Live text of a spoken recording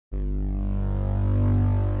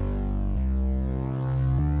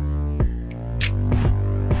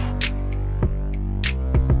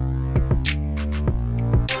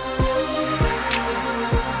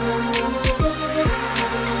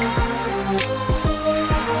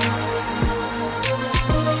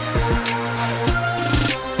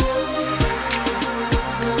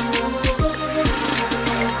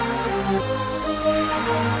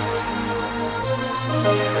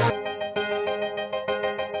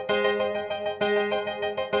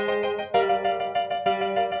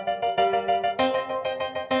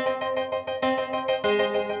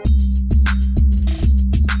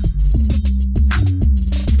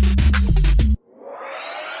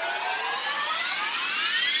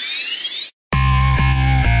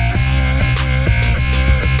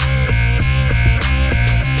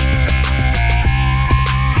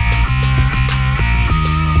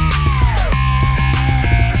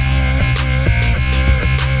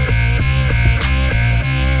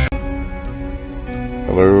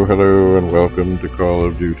Hello, hello, and welcome to Call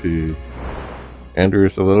of Duty. Andrew,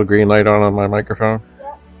 is the little green light on my microphone?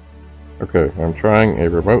 Yep. Okay, I'm trying a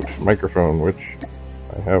remote microphone, which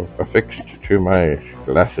I have affixed to my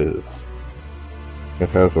glasses. It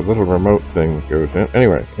has a little remote thing that goes in.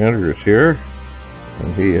 Anyway, Andrew is here,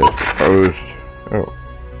 and he has proposed,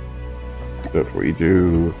 that we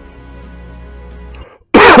do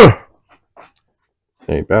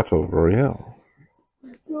a battle royale.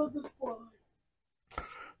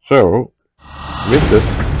 So, with this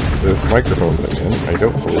microphone thing in, I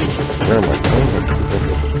don't believe where my phone is because of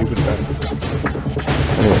the stupid battery.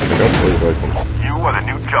 Anyway, I don't believe I can. You are the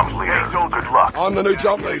new jump leader. Good luck. I'm the new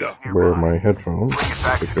jump leader. Wear my headphones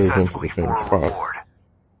if it goes into the same spot.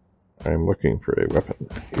 I'm looking for a weapon.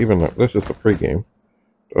 Even though this is the pregame,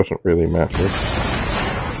 doesn't really matter.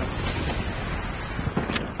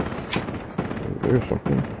 Is there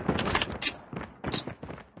something?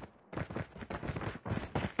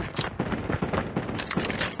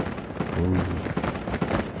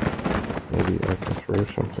 Maybe I can throw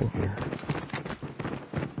something here.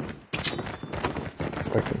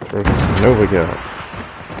 I can throw some Nova gas.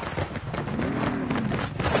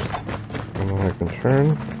 And then I can turn.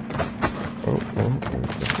 Oh, no, I can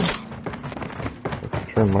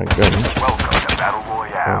turn my gun. Welcome to Battle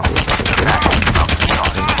Royale.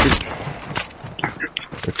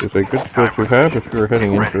 Which is a good skill to have if you're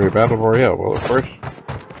heading into a Battle Royale. Well, of course,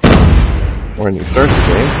 when you start the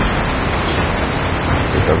game,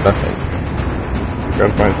 you have nothing. You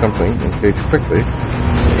gotta find something, engage quickly.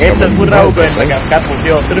 Are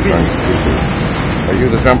you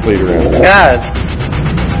the jump leader? God.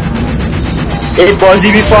 Should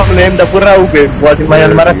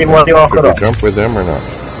we jump with them or not?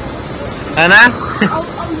 Anna?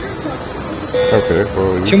 Okay,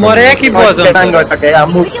 well, you Tomorrow I keep was on.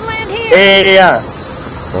 We can land here.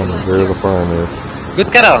 where the farm is.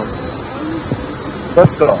 Good karo.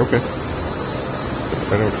 Okay.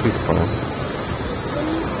 I don't see the farm.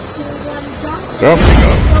 Jump!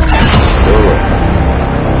 Go away.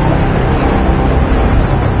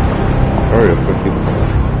 Oh yes, I see the farm.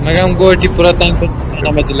 Magam go di pura time pe na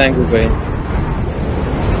me dilangu ko.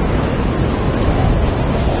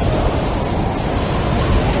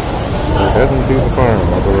 We're heading to the farm,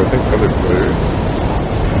 although I think other players.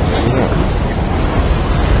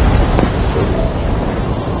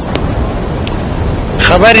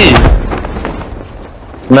 Khabari.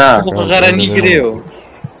 Na. Garani kireo.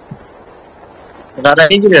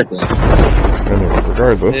 Garani kireo. Anyway,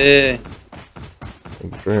 regardless,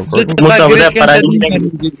 it's very important to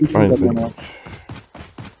find things.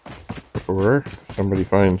 Before somebody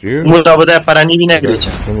finds you,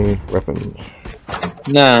 any weapons.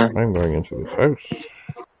 Nah. I'm going into this house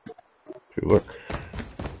to look.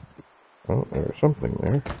 Oh, there's something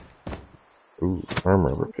there. Ooh,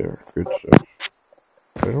 armor repair. Good stuff.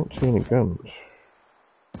 I don't see any guns.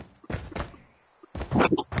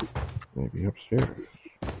 Maybe upstairs.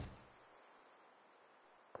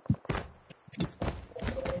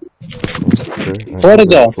 What is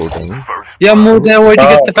that? Yeah, move that way to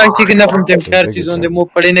get the fact chicken from them cards on the move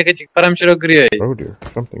Padinaka Paramshiro Gray. Oh dear,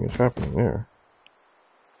 something is happening there.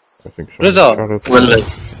 I think Rizal. Well,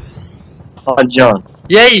 John.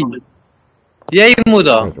 Yay! Yay, I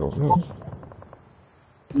Muda. don't know.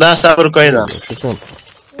 That's our coin.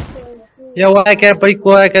 Yeah, why can't I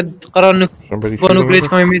go? I could run Somebody to create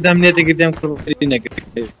my medium net to get them to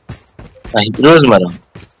Rosemary.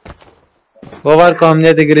 Over come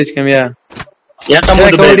net the grid come here. Yeah, come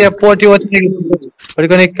on to the potty. What are you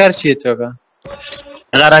going to catch it?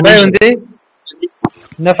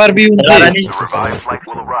 Never be The revived flight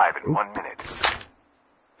will arrive in 1 minute.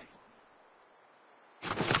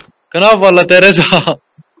 Can I follow Teresa?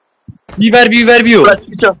 Where you?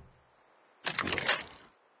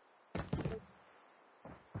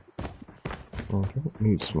 I don't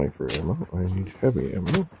need sniper ammo, I need heavy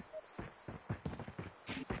ammo.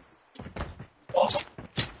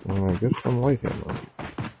 And I guess some light ammo.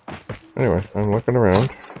 Anyway, I'm looking around.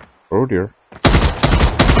 Oh dear.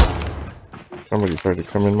 Somebody tried to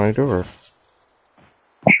come in my door.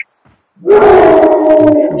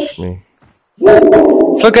 Shoot me.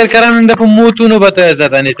 فكر كلام من دفع موتونو بتاع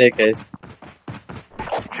زداني تكيس.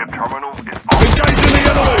 Chip terminal is Engaging the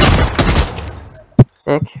enemy!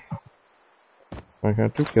 But I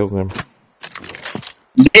had to kill them.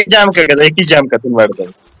 Jam karega, एक ही jam का तुम मार दो.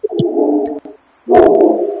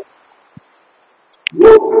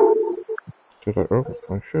 Did I? Oh,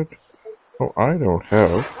 I should. Oh, I don't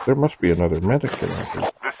have. There must be another medic in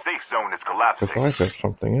here. the safe zone is collapsing. Because I have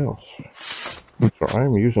something else. So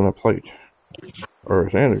I'm using a plate. Or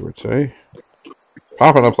as Andy would say,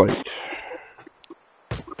 popping a plate.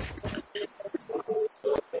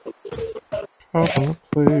 Hop on the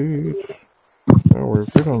plate. Now we're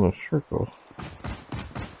good on the circle.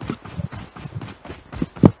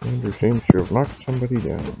 Andrew seems to have knocked somebody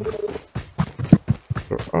down.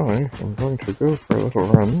 So I am going to go for a little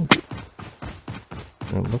run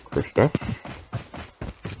and look for stuff.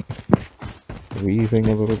 Weaving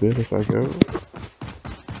a little bit as I go.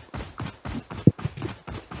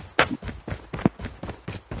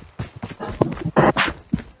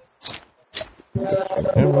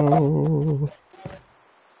 Ammo.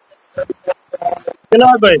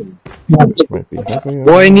 Might be heavy.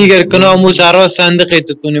 وای نیگر کنه مو سارا صندوق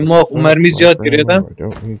ایتونی ما خو مرمی زیاد گرفتم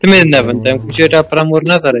تمید نفهمتم کوچه تا پرامور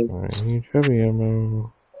نداره I need heavy ammo.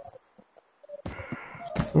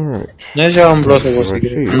 Alright. نشام بلاسه باشه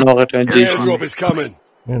گرفت ناقتان Your جیشون airdrop is coming.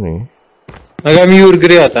 Any. اگه میور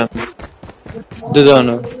گریاتم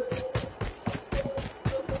ددانو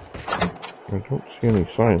I don't see any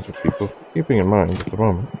signs of people. Keeping in mind at the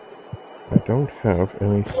moment, I don't have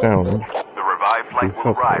any sound. The revived flight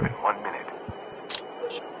will arrive in 1 minute.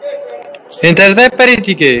 انترنت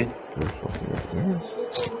پریدی که There's something up there.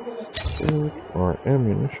 Food or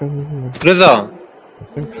ammunition. رضا I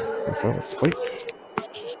think is that a plate?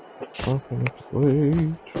 Open a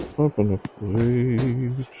plate. Open a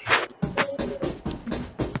plate.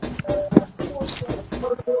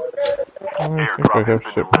 I think I have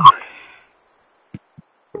sips.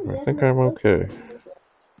 But I think I'm okay.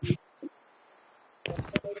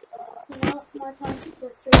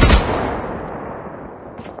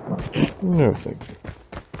 No, thank you.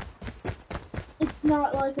 It's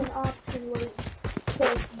not like an option where it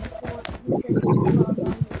says you can log on your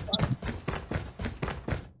phone.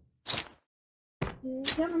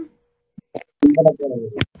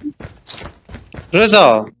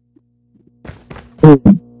 رضا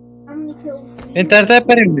How many kills do you انترنت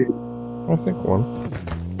پریدی I think one.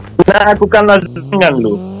 Nah, aku kan dengan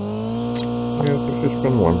lu. Yeah, there's just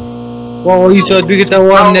been one. وای ایساد بگیر تا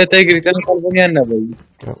وام نتا گریتن کاربونیان نبایی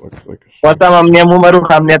That looks like a Wata mamnya mu baru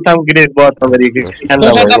hamnya tam grid bot beri kesian تو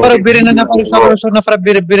lah. شد نفرو بیرین نفرو سابرو شد نفر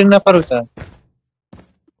بیرین نفرو تا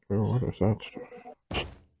Oh, what is that stuff?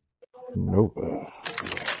 Nova.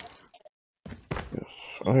 Yes,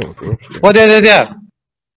 I will go upstairs. و دیا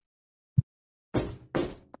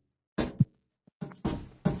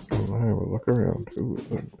And I will look around. Ooh,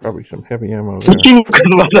 there's probably some heavy ammo there. Kucing kan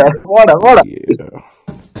mana? Mana? Yeah.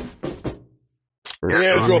 Your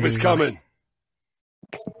airdrop is coming.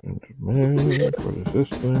 And man, what is this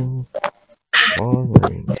thing? Long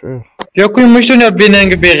range. یا کوی مشتون یا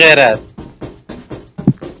بیننگ بغیرت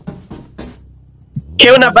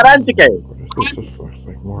Kau nak baranci kai? What is this? This looks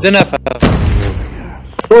like more. دو نفر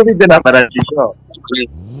Tu bisa nak baranci so.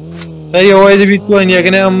 سایی وایدی بیت تو این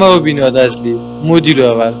یکنه اما او بینو از اصلی مودی رو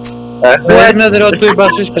اول باید نداره توی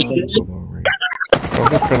بخشش کتن I'm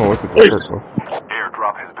just gonna look at the circle.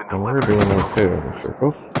 Airdrop has been And we're delivered. doing okay on the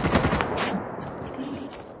circle.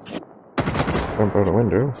 Jump out a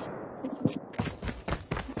window.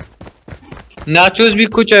 ناچوز بی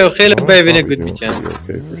کوچه و خیلی Well, I'm بایبینه probably گود doing بیچن pretty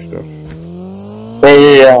okay for stuff.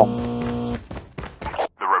 Yeah.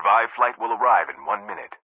 The revived flight will arrive in 1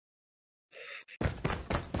 minute.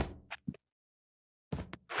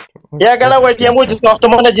 Ya kalau wait yang mu just waktu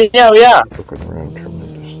mana je ya ya. Looking around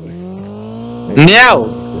tremendously. نیاو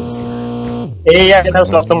Ya kita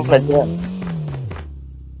harus waktu mana je.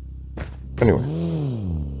 Anyway,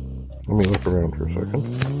 let me look around for a second.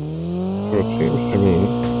 So it seems to me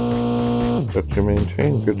that to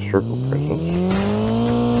maintain good circle presence,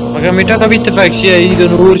 مگه میتا کبی اتفاقی ای دو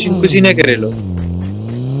نورشین کسی نکرلو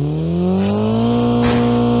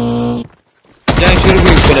جنگ شروع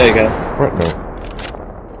بیم کنه گر what no?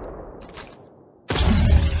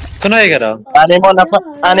 کنه گر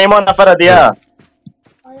Anemon apa dia?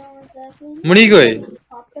 I don't exactly منی گوی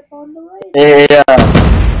popped up on the right. Iya.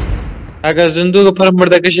 اگر زندوق پر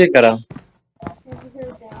مرده کشی کرم Did you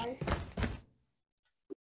hear die?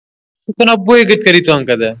 تو کنه بوی گت کری تو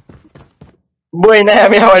انکده Bu ini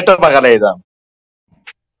kami awal itu bakal itu.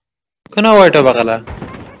 کنه وایتا بغلا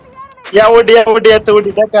Ya udah tuh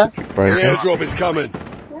di dekat. By Your chance, airdrop is coming.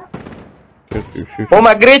 did you shoot? Oh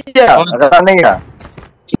maghrib ya? Karena ya.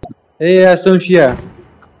 ای هستم شیه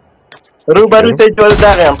Ru baru saya jual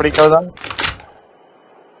dah yang perikau dah.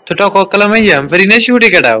 تو تا کو کلمه یم فری نشوری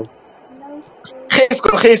کډاو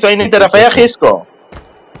Khisko ini tidak apa ya khisko.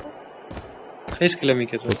 خیس کلمه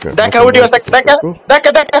کتو Okay, Daka looking audio at the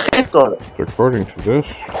daka circle. khisko. According to this,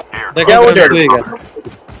 دکه Ya برم udah. توی گر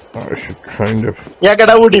I should kind of Ya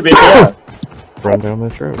kada udi bete ya. run down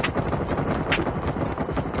this road.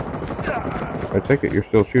 I take it you're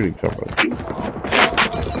still shooting somebody.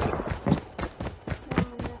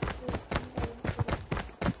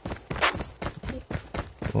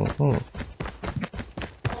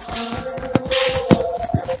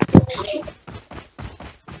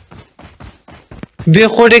 بی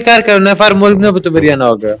خودی کار کرد نفر مول نبود تو بریان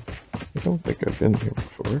آگه. I don't think I've been here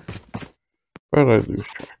before, but I lose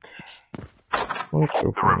track. Let's The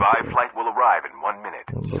open revived it flight will arrive in 1 minute.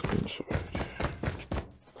 and look inside.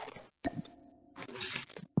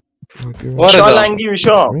 Maybe What? شا لنگی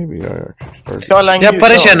شا maybe I actually شا started. لنگی یا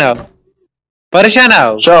پریشان آو. پریشان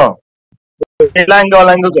آو. شا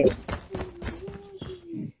لنگو که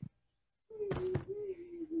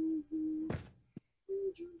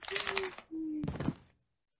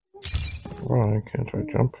Why can't I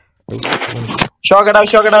jump? شا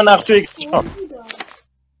کدام نقطوی شا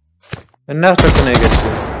نه تو کنه گشت.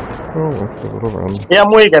 Oh, what's the little run? یا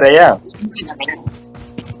موی کرده یا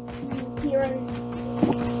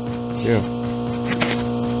Yeah.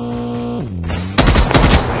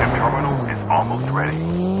 Chip terminal is almost ready.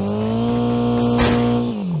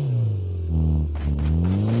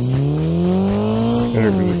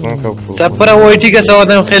 Interview is not helpful. سپرا وایتی که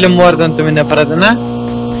سوادم خیلی موردن تو من نفرده نه؟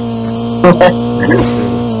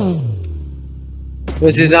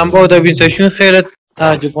 وسی زنبا دا بین سشون خیلی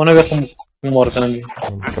تعجبانه بخم موردن بین.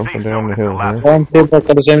 I'm jumping down the hill here. هم تو با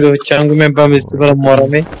کلوسیم به چنگو من بمیستی برای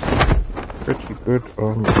مورمی. Pretty good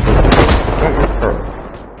on the not your car.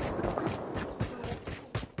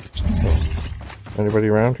 Anybody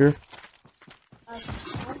around here?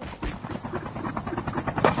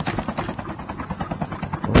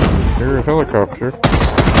 Here's a helicopter.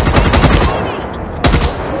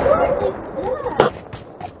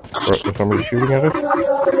 What, is somebody shooting at us?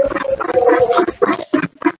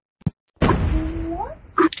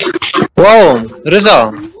 واو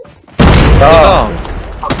رضا رضا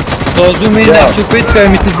تازو می نفچو پیت که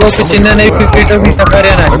میتونی با که چنه نیفی پیتا بی سفری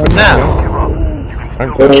نه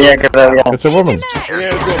یا کرده یا It's a woman.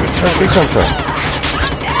 Airdrop is Where'd she come from?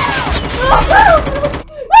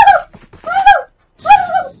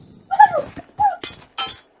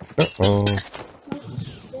 Uh-oh.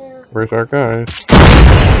 Where's our guys?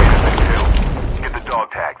 Get the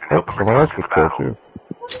dog tags and Oh, help them someone return else to the was killed battle. too.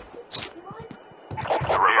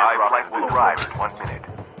 The revived flight will arrive in 1 minute.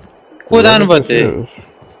 کودن Whoever this باته is.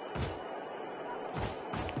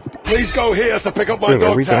 Please go here to pick up my Good, are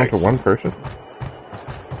dog we down to tags. one person?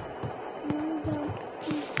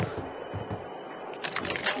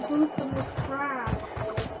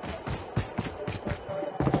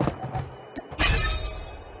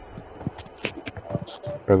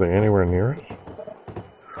 Are they anywhere near us?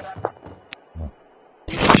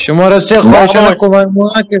 شما را سه خواهشان کمک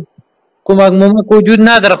مومک وجود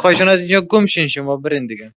نداره خواهشان از اینجا گم شین شما برین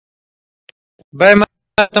دیگه بای من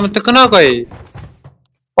تمتکن آقایی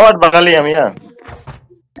آد بغلی هم یا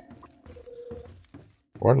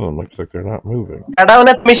One of them looks like they're not moving. کدام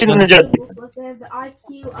نت میشین اونجا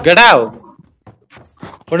گڑاو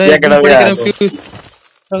خونه یا گڑاو پڑی یا کردم که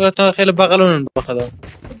اگر تا خیلی بغلون بخدا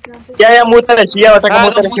یا موترش یا تا که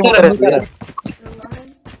موترش موتره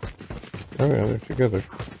Oh yeah, they're together.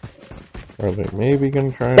 Are they maybe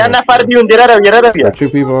gonna try یا and... نفر بیون دیره رو There are بیا two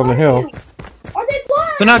people on the hill.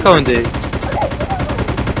 تو نکونده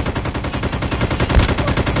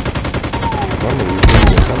Somebody's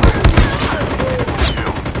shooting somebody.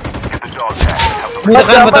 Get the dog tags and help them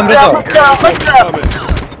مدخل بودم رضا Coming.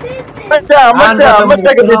 So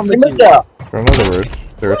in other words,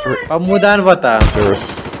 there are three... مودن بطا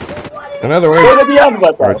In other words,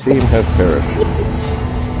 our team has perished.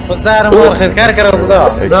 بزار مار خیر کار کرده بودا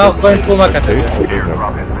نه کوین کمک کسی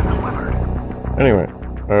airdrop has been delivered. Anyway,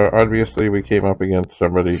 obviously we came up against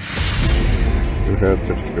somebody who had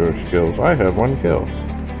particular skills. I had 1 kill.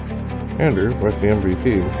 Andrew was the MVP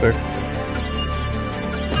with 6.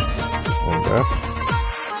 And that's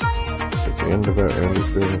at the end of that. Andrew's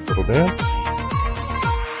doing this little dance.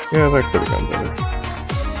 Yeah, that could have gone better.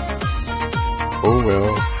 Oh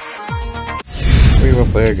well. We will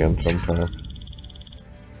play again sometime.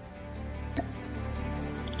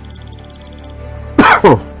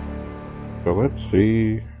 So let's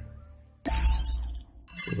see.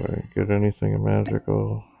 Did I get anything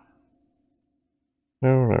magical?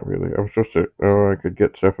 No, not really. I was supposed to... Oh, I could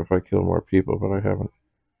get stuff if I kill more people, but I haven't.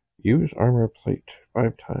 Use armor plate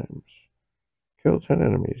 5 times. Kill 10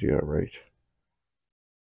 enemies. Yeah, right.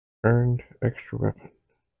 Earned extra weapon.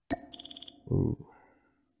 Ooh.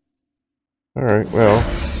 Alright, well.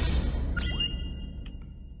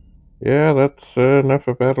 Yeah, that's enough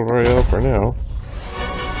of Battle Royale for now.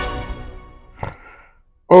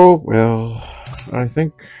 Oh, well. I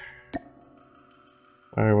think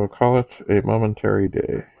I will call it a momentary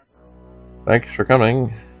day. Thanks for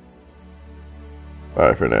coming.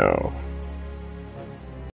 Bye for now.